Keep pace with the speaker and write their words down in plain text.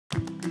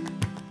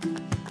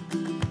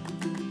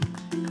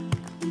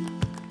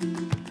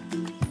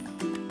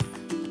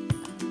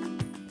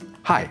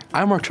Hi,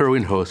 I'm Arturo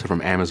and host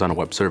from Amazon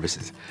Web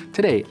Services.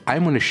 Today,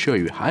 I'm going to show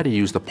you how to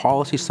use the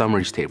Policy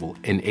Summaries table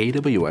in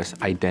AWS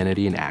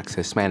Identity and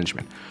Access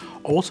Management,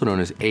 also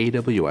known as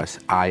AWS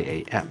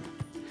IAM.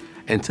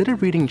 Instead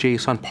of reading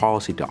JSON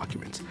policy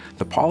documents,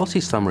 the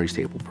Policy Summaries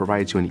table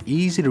provides you an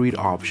easy-to-read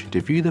option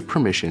to view the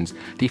permissions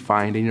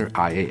defined in your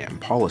IAM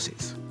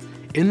policies.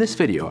 In this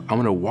video, I'm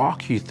going to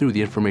walk you through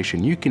the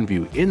information you can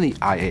view in the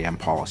IAM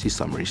Policy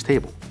Summaries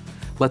table.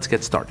 Let's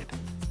get started.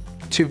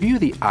 To view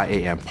the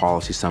IAM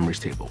Policy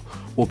Summaries table,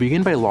 we'll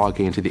begin by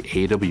logging into the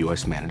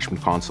AWS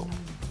Management Console.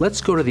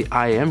 Let's go to the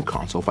IAM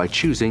console by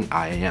choosing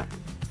IAM.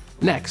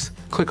 Next,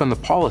 click on the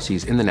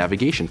policies in the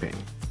navigation pane.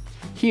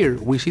 Here,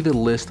 we see the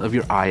list of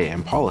your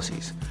IAM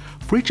policies.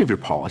 For each of your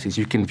policies,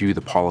 you can view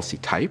the policy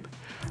type,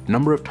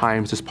 number of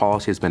times this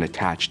policy has been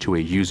attached to a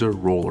user,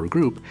 role, or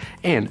group,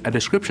 and a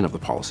description of the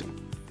policy.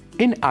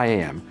 In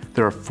IAM,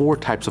 there are 4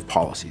 types of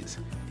policies: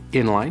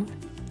 inline,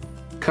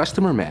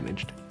 customer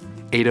managed,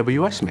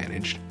 AWS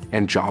managed,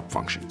 and job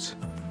functions.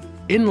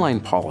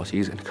 Inline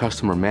policies and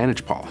customer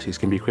managed policies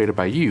can be created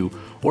by you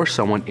or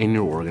someone in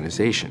your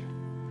organization.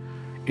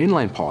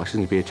 Inline policies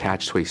can be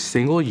attached to a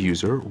single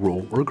user,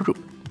 role, or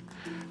group.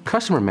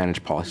 Customer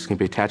managed policies can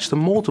be attached to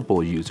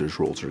multiple users,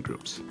 roles, or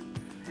groups.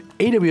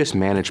 AWS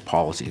managed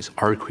policies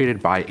are created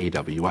by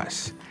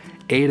AWS.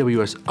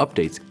 AWS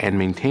updates and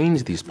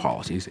maintains these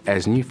policies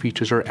as new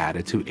features are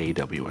added to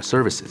AWS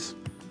services.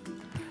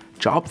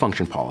 Job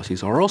function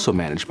policies are also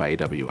managed by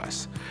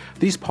AWS.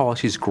 These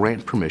policies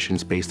grant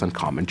permissions based on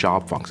common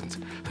job functions,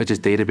 such as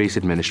database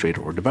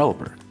administrator or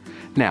developer.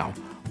 Now,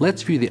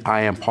 let's view the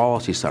IAM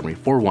policy summary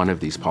for one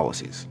of these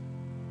policies.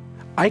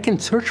 I can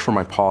search for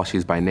my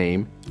policies by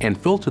name and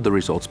filter the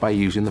results by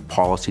using the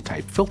policy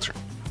type filter.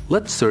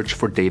 Let's search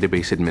for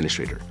database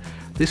administrator.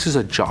 This is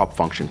a job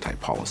function type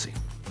policy.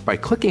 By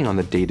clicking on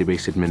the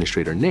database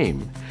administrator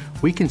name,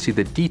 we can see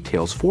the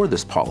details for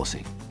this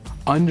policy.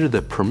 Under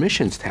the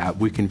Permissions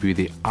tab, we can view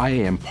the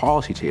IAM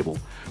policy table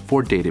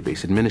for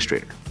database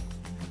administrator.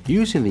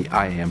 Using the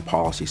IAM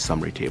policy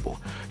summary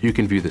table, you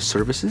can view the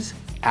services,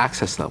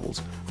 access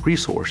levels,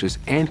 resources,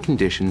 and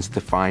conditions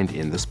defined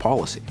in this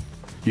policy.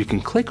 You can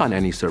click on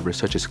any service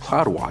such as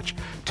CloudWatch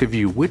to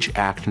view which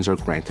actions are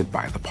granted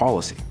by the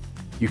policy.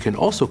 You can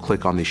also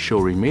click on the Show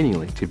Remaining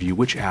link to view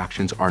which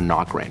actions are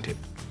not granted.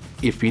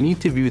 If you need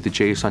to view the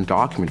JSON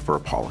document for a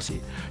policy,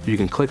 you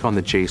can click on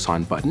the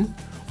JSON button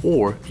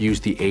or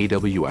use the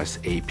AWS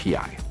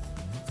API.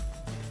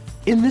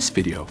 In this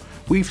video,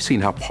 we've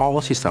seen how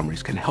policy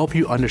summaries can help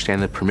you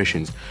understand the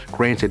permissions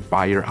granted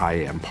by your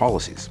IAM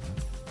policies.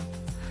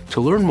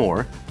 To learn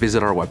more,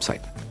 visit our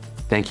website.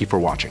 Thank you for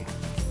watching.